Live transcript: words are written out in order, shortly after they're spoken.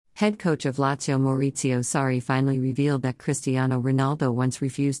Head coach of Lazio Maurizio Sarri finally revealed that Cristiano Ronaldo once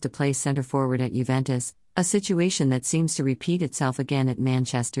refused to play centre forward at Juventus, a situation that seems to repeat itself again at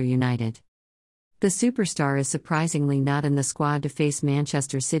Manchester United. The superstar is surprisingly not in the squad to face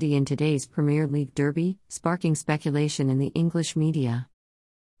Manchester City in today's Premier League derby, sparking speculation in the English media.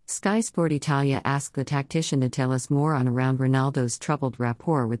 Sky Sport Italia asked the tactician to tell us more on around Ronaldo's troubled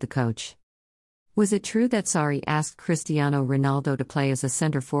rapport with the coach. Was it true that Sarri asked Cristiano Ronaldo to play as a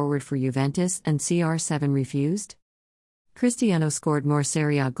centre forward for Juventus and CR7 refused? Cristiano scored more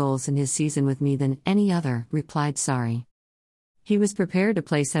Serie A goals in his season with me than any other, replied Sarri. He was prepared to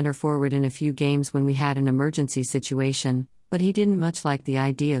play centre forward in a few games when we had an emergency situation, but he didn't much like the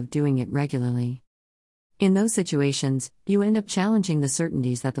idea of doing it regularly. In those situations, you end up challenging the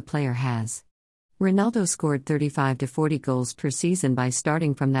certainties that the player has. Ronaldo scored 35 to 40 goals per season by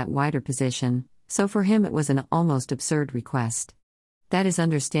starting from that wider position, so for him it was an almost absurd request. That is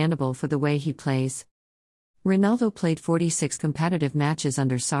understandable for the way he plays. Ronaldo played 46 competitive matches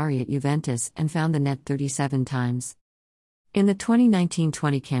under Sarri at Juventus and found the net 37 times. In the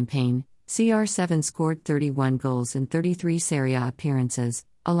 2019-20 campaign, CR7 scored 31 goals in 33 Serie A appearances,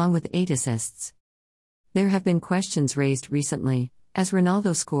 along with 8 assists. There have been questions raised recently, as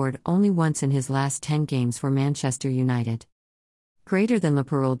Ronaldo scored only once in his last 10 games for Manchester United. Greater than la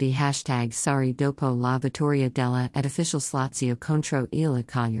parole di #Sarri dopo la vittoria della ed official Lazio contro il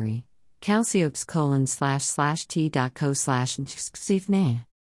Cagliari. Calciops://t.co/xifne.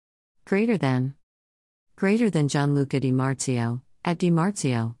 Greater than Gianluca Di Marzio, at Di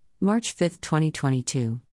Marzio, March 5, 2022.